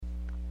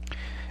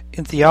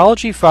In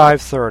Theology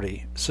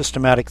 530,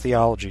 Systematic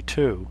Theology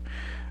 2,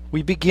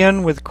 we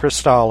begin with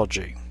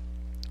Christology.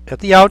 At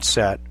the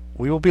outset,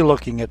 we will be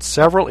looking at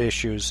several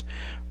issues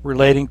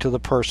relating to the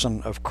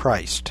person of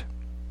Christ.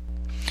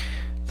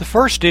 The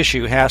first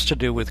issue has to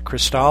do with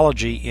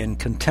Christology in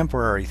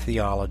contemporary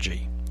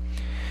theology.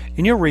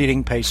 In your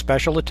reading, pay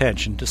special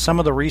attention to some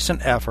of the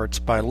recent efforts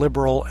by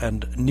liberal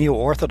and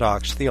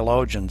neo-Orthodox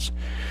theologians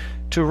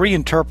to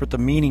reinterpret the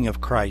meaning of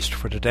Christ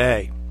for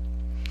today.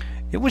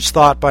 It was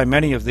thought by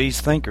many of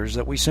these thinkers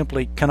that we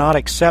simply cannot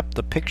accept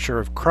the picture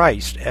of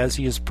Christ as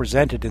he is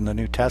presented in the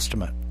New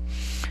Testament.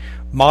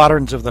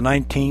 Moderns of the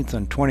 19th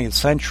and 20th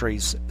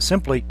centuries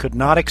simply could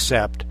not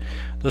accept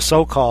the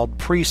so-called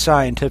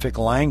pre-scientific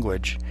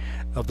language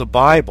of the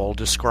Bible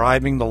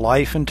describing the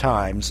life and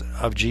times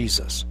of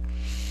Jesus.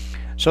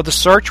 So the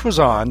search was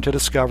on to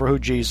discover who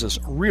Jesus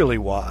really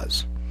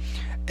was.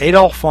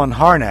 Adolf von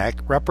Harnack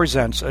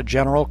represents a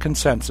general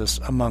consensus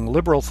among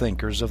liberal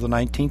thinkers of the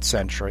 19th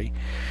century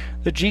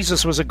that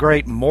Jesus was a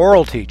great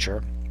moral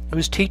teacher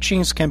whose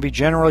teachings can be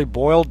generally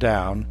boiled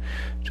down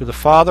to the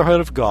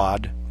fatherhood of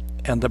God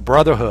and the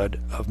brotherhood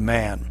of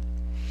man.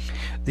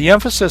 The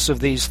emphasis of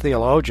these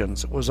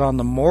theologians was on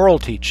the moral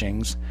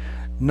teachings,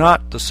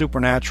 not the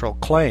supernatural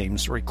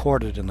claims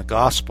recorded in the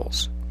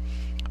Gospels.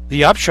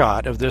 The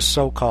upshot of this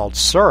so-called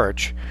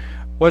search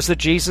was that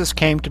Jesus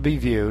came to be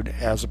viewed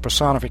as a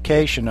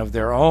personification of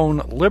their own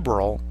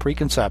liberal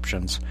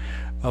preconceptions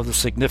of the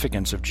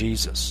significance of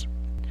Jesus.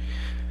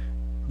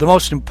 The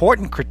most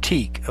important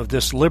critique of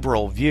this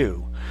liberal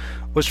view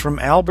was from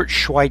Albert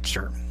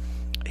Schweitzer.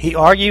 He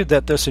argued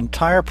that this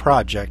entire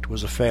project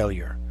was a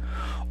failure.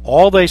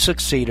 All they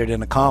succeeded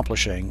in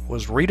accomplishing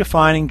was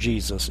redefining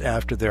Jesus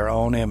after their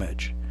own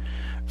image.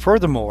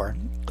 Furthermore,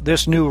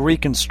 this new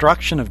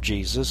reconstruction of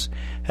Jesus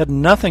had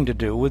nothing to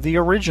do with the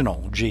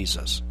original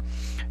Jesus.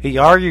 He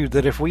argued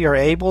that if we are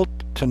able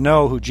to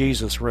know who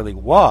Jesus really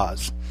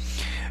was,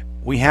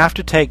 we have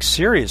to take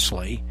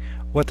seriously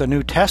what the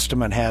New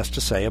Testament has to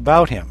say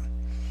about him.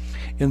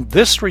 In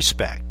this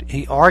respect,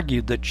 he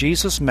argued that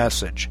Jesus'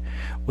 message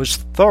was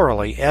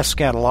thoroughly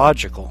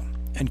eschatological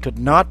and could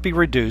not be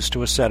reduced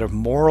to a set of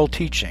moral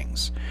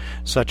teachings,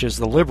 such as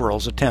the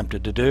liberals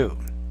attempted to do.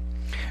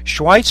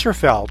 Schweitzer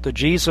felt that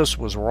Jesus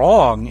was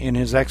wrong in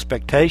his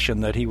expectation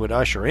that he would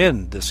usher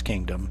in this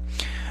kingdom,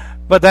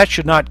 but that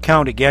should not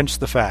count against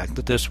the fact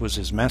that this was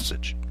his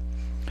message.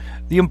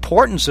 The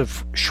importance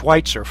of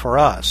Schweitzer for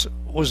us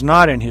was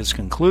not in his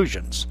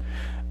conclusions,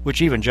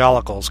 which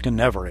evangelicals can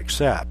never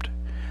accept,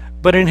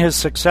 but in his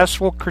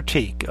successful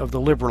critique of the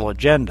liberal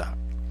agenda.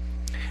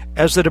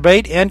 As the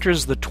debate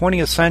enters the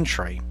 20th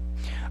century,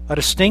 a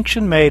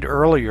distinction made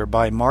earlier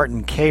by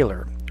Martin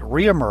Kaler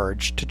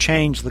reemerged to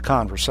change the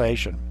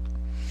conversation.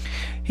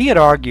 He had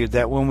argued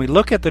that when we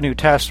look at the New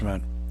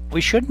Testament,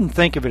 we shouldn't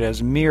think of it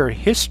as mere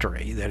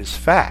history, that is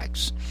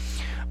facts,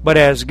 but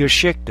as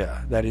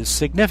Geschichte, that is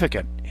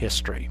significant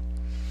history.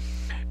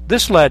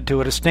 This led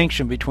to a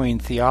distinction between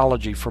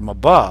theology from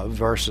above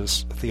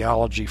versus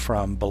theology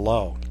from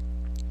below.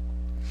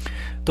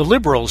 The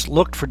liberals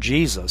looked for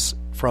Jesus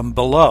from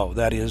below,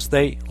 that is,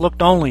 they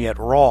looked only at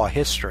raw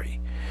history.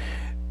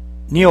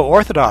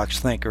 Neo-Orthodox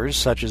thinkers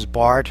such as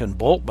Barth and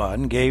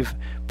Bultmann gave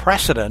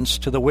precedence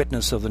to the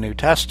witness of the New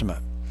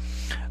Testament.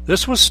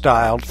 This was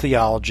styled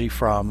theology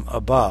from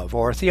above,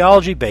 or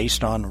theology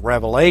based on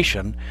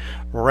revelation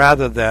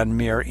rather than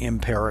mere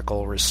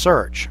empirical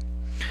research.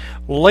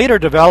 Later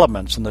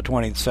developments in the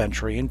 20th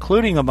century,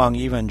 including among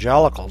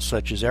evangelicals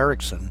such as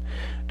Erickson,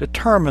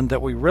 determined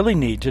that we really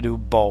need to do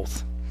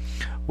both.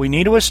 We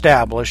need to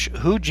establish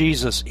who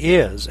Jesus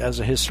is as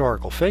a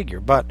historical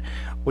figure, but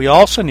we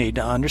also need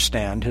to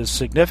understand his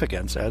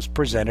significance as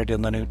presented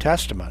in the New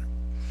Testament.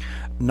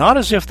 Not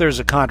as if there's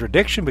a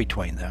contradiction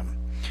between them,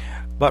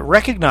 but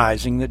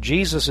recognizing that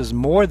Jesus is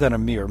more than a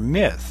mere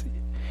myth.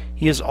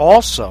 He is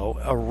also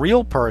a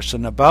real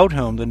person about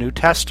whom the New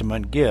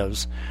Testament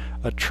gives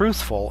a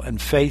truthful and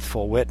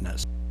faithful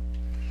witness.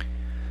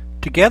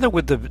 Together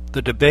with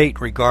the debate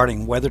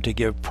regarding whether to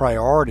give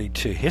priority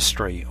to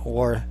history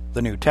or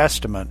the New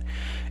Testament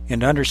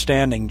in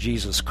understanding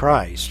Jesus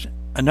Christ,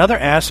 another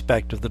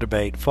aspect of the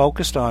debate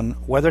focused on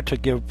whether to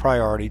give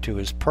priority to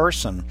his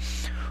person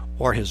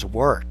or his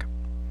work.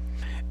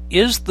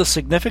 Is the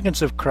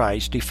significance of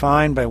Christ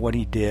defined by what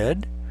he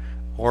did,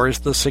 or is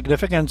the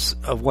significance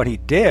of what he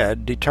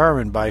did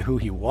determined by who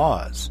he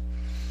was?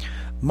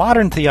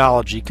 Modern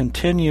theology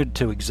continued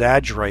to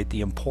exaggerate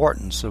the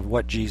importance of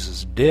what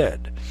Jesus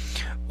did,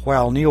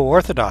 while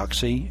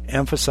Neo-Orthodoxy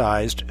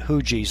emphasized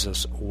who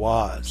Jesus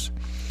was.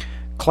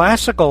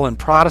 Classical and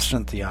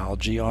Protestant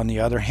theology, on the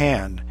other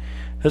hand,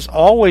 has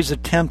always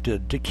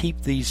attempted to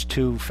keep these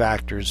two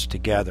factors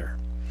together.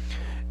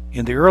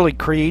 In the early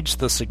creeds,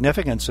 the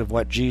significance of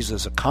what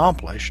Jesus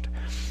accomplished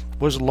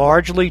was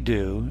largely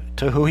due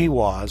to who he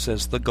was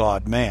as the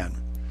God-man.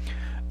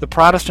 The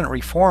Protestant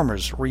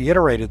reformers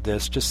reiterated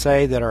this to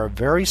say that our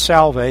very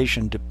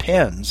salvation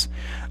depends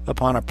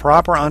upon a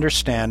proper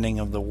understanding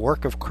of the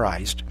work of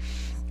Christ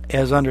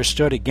as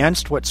understood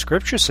against what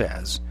Scripture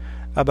says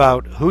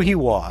about who he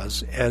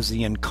was as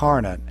the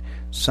incarnate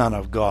Son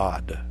of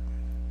God.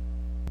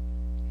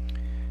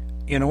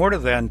 In order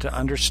then to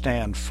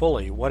understand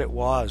fully what it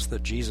was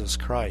that Jesus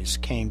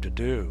Christ came to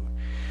do,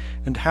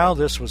 and how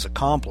this was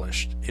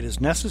accomplished, it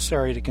is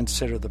necessary to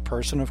consider the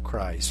person of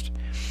Christ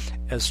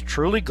as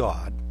truly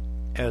God,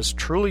 as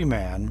truly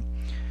man,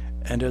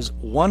 and as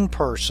one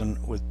person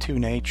with two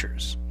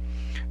natures.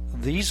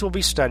 These will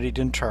be studied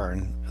in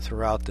turn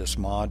throughout this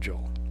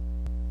module.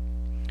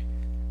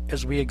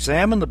 As we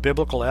examine the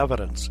biblical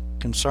evidence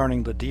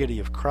concerning the deity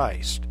of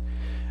Christ,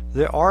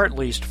 there are at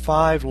least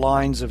 5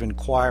 lines of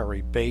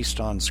inquiry based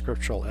on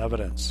scriptural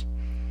evidence.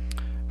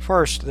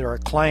 First, there are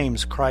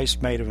claims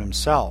Christ made of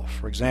himself.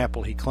 For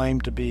example, he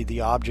claimed to be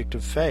the object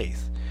of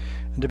faith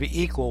and to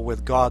be equal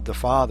with God the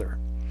Father.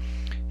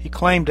 He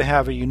claimed to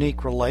have a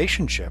unique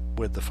relationship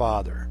with the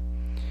Father.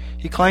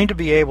 He claimed to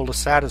be able to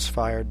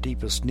satisfy our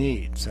deepest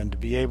needs and to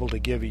be able to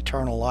give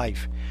eternal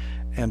life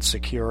and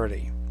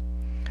security.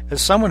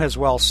 As someone has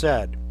well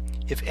said,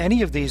 if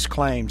any of these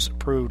claims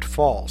proved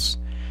false,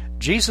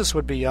 Jesus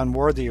would be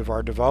unworthy of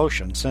our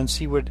devotion, since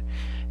he would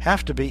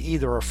have to be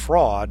either a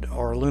fraud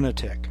or a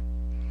lunatic.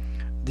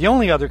 The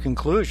only other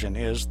conclusion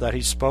is that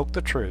he spoke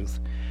the truth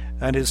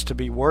and is to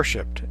be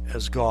worshipped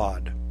as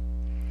God.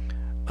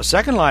 A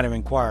second line of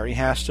inquiry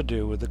has to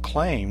do with the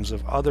claims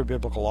of other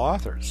biblical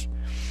authors.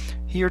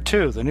 Here,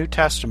 too, the New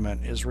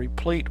Testament is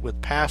replete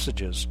with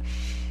passages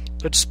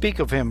that speak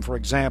of him, for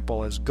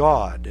example, as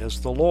God, as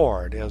the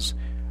Lord, as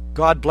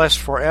God blessed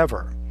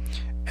forever,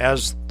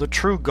 as the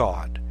true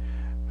God,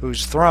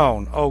 whose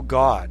throne, O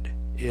God,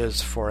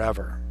 is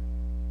forever.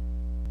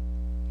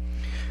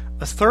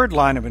 A third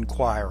line of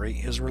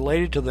inquiry is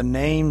related to the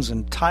names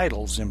and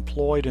titles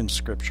employed in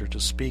Scripture to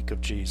speak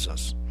of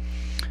Jesus.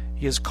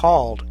 He is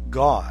called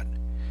God.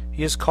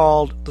 He is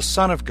called the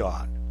Son of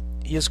God.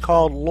 He is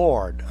called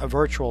Lord, a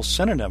virtual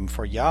synonym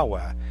for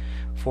Yahweh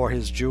for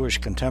his Jewish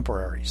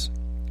contemporaries.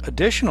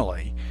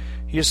 Additionally,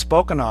 he is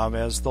spoken of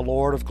as the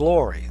Lord of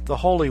glory, the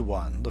Holy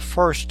One, the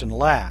first and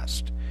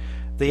last,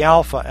 the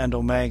Alpha and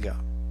Omega.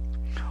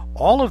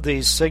 All of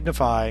these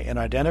signify an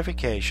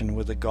identification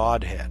with the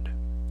Godhead.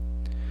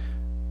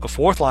 A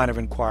fourth line of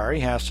inquiry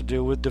has to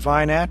do with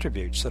divine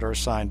attributes that are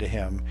assigned to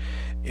him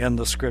in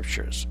the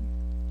Scriptures.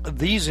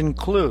 These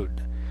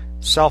include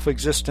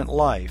self-existent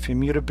life,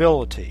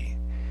 immutability,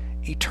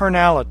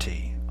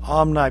 eternality,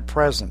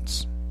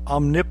 omnipresence,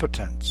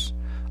 omnipotence,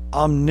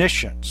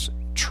 omniscience,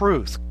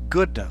 truth,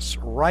 goodness,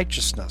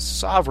 righteousness,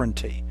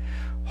 sovereignty,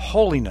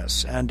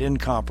 holiness, and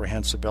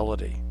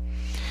incomprehensibility.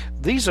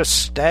 These are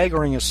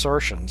staggering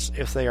assertions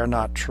if they are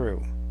not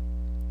true.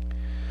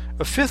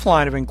 A fifth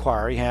line of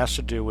inquiry has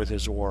to do with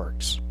his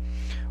works.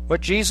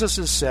 What Jesus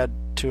is said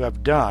to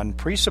have done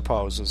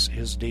presupposes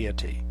his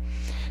deity.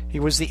 He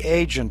was the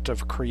agent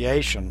of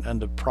creation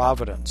and of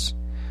providence.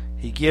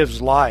 He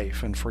gives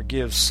life and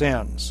forgives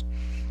sins.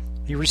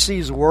 He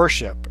receives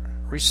worship,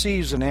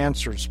 receives and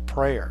answers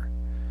prayer,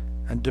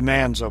 and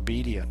demands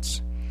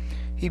obedience.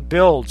 He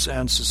builds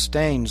and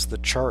sustains the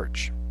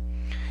church.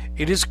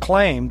 It is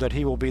claimed that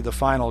he will be the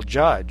final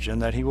judge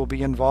and that he will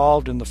be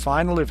involved in the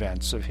final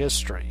events of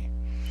history.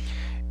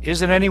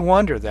 Is it any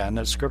wonder, then,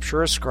 that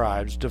Scripture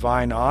ascribes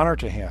divine honor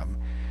to him,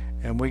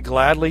 and we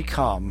gladly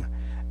come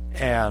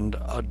and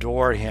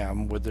adore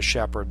him with the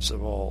shepherds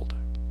of old?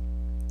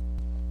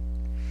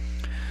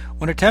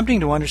 When attempting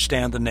to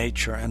understand the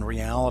nature and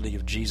reality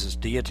of Jesus'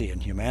 deity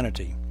and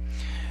humanity,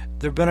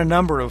 there have been a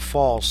number of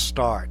false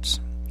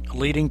starts,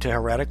 leading to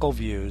heretical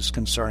views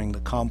concerning the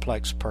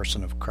complex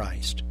person of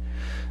Christ.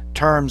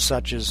 Terms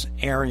such as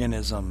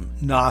Arianism,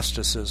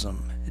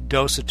 Gnosticism,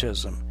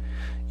 Docetism,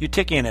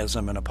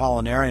 Eutychianism, and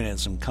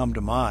Apollinarianism come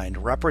to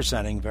mind,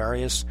 representing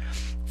various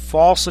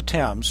false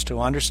attempts to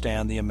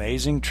understand the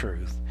amazing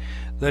truth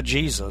that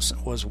Jesus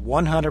was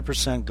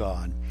 100%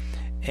 God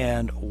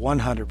and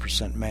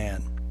 100%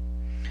 man.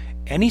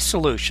 Any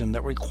solution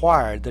that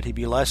required that he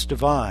be less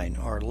divine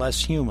or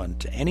less human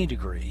to any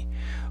degree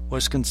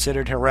was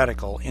considered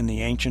heretical in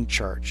the ancient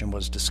church and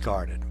was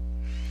discarded.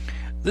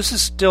 This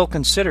is still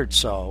considered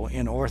so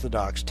in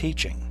Orthodox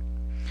teaching.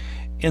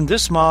 In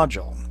this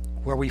module,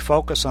 where we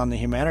focus on the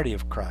humanity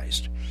of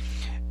Christ,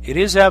 it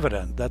is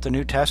evident that the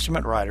New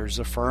Testament writers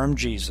affirm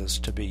Jesus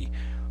to be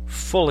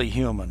fully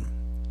human,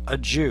 a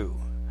Jew,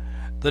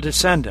 the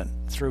descendant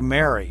through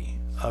Mary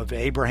of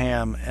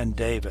Abraham and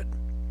David.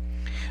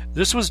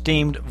 This was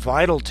deemed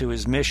vital to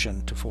his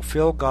mission to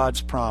fulfill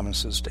God's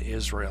promises to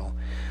Israel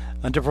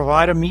and to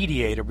provide a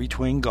mediator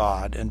between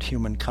God and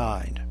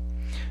humankind,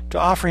 to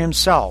offer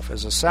himself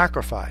as a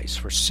sacrifice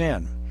for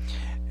sin,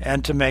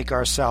 and to make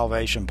our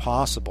salvation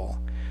possible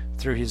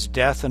through his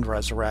death and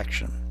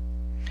resurrection.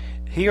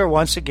 Here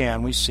once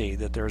again we see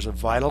that there is a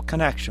vital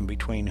connection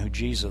between who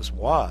Jesus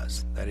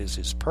was, that is,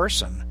 his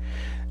person,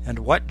 and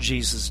what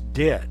Jesus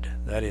did,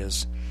 that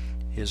is,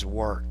 his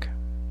work.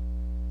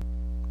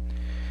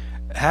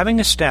 Having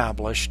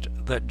established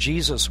that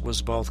Jesus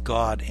was both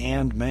God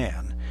and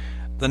man,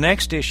 the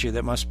next issue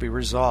that must be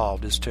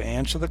resolved is to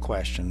answer the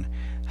question,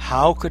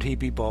 how could he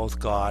be both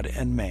God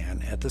and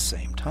man at the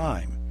same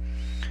time?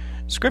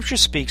 Scripture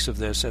speaks of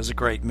this as a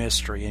great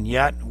mystery, and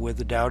yet, with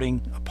the doubting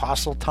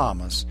Apostle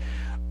Thomas,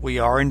 we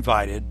are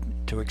invited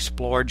to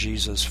explore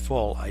Jesus'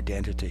 full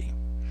identity.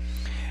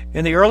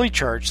 In the early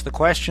church, the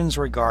questions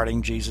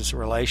regarding Jesus'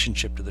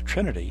 relationship to the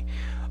Trinity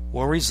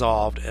were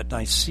resolved at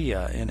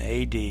Nicaea in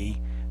AD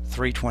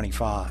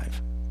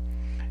 325.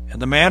 And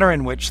the manner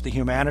in which the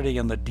humanity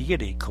and the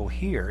deity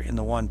cohere in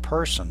the one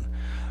person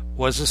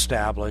was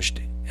established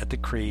at the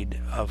Creed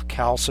of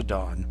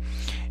Chalcedon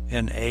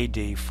in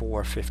AD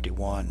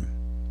 451.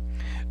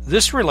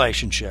 This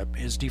relationship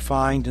is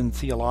defined in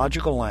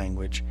theological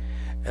language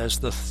as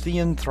the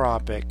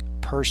theanthropic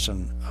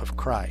person of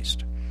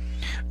Christ.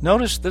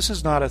 Notice this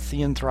is not a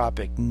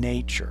theanthropic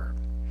nature.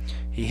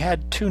 He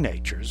had two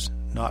natures,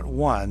 not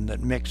one that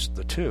mixed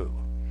the two.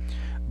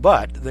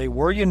 But they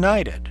were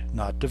united,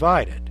 not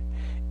divided,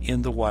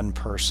 in the one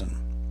person.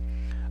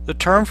 The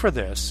term for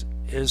this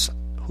is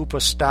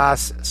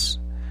hypostasis,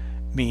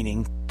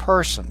 meaning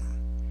person.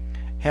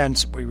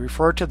 Hence, we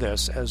refer to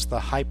this as the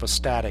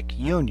hypostatic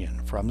union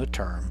from the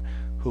term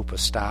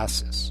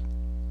hypostasis.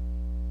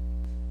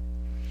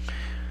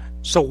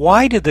 So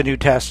why did the New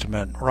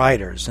Testament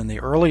writers and the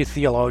early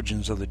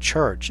theologians of the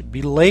church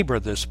belabor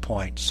this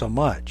point so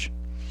much?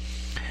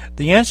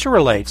 The answer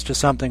relates to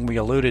something we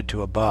alluded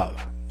to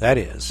above. That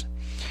is,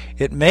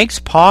 it makes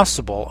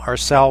possible our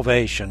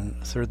salvation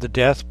through the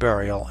death,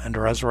 burial, and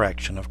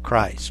resurrection of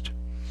Christ.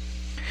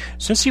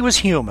 Since he was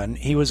human,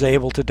 he was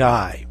able to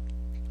die.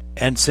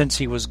 And since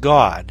he was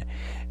God,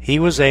 he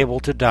was able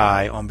to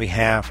die on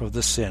behalf of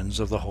the sins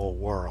of the whole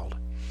world.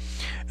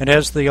 And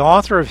as the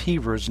author of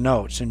Hebrews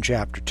notes in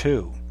chapter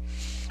 2,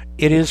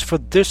 it is for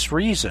this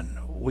reason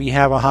we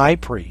have a high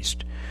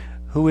priest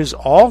who is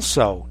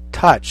also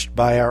touched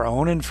by our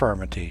own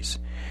infirmities,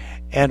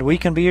 and we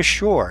can be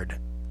assured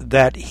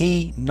that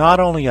he not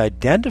only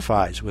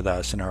identifies with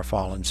us in our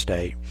fallen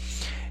state,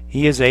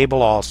 he is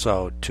able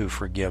also to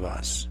forgive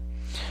us.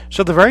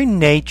 So the very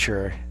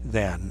nature,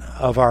 then,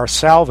 of our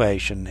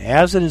salvation,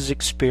 as it is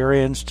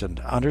experienced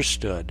and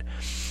understood,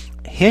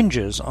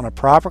 hinges on a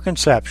proper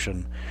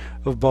conception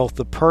of both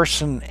the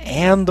person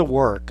and the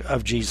work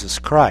of Jesus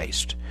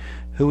Christ,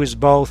 who is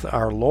both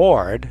our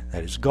Lord,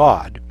 that is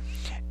God,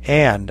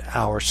 and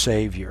our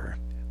Savior,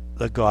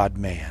 the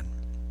God-man.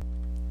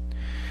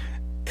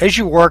 As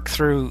you work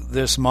through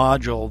this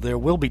module, there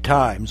will be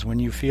times when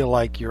you feel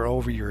like you're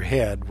over your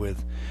head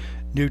with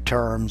new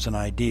terms and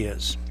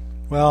ideas.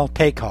 Well,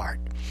 take heart.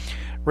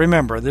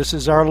 Remember, this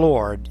is our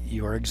Lord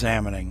you are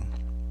examining.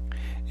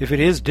 If it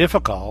is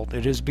difficult,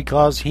 it is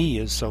because He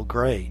is so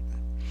great.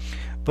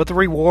 But the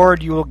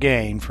reward you will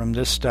gain from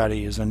this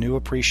study is a new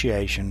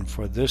appreciation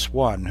for this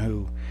one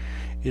who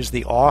is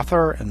the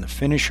author and the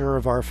finisher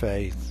of our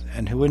faith,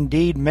 and who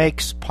indeed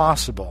makes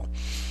possible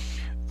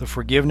the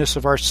forgiveness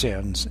of our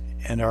sins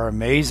and our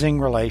amazing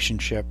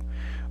relationship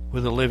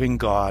with the living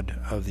God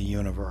of the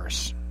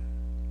universe.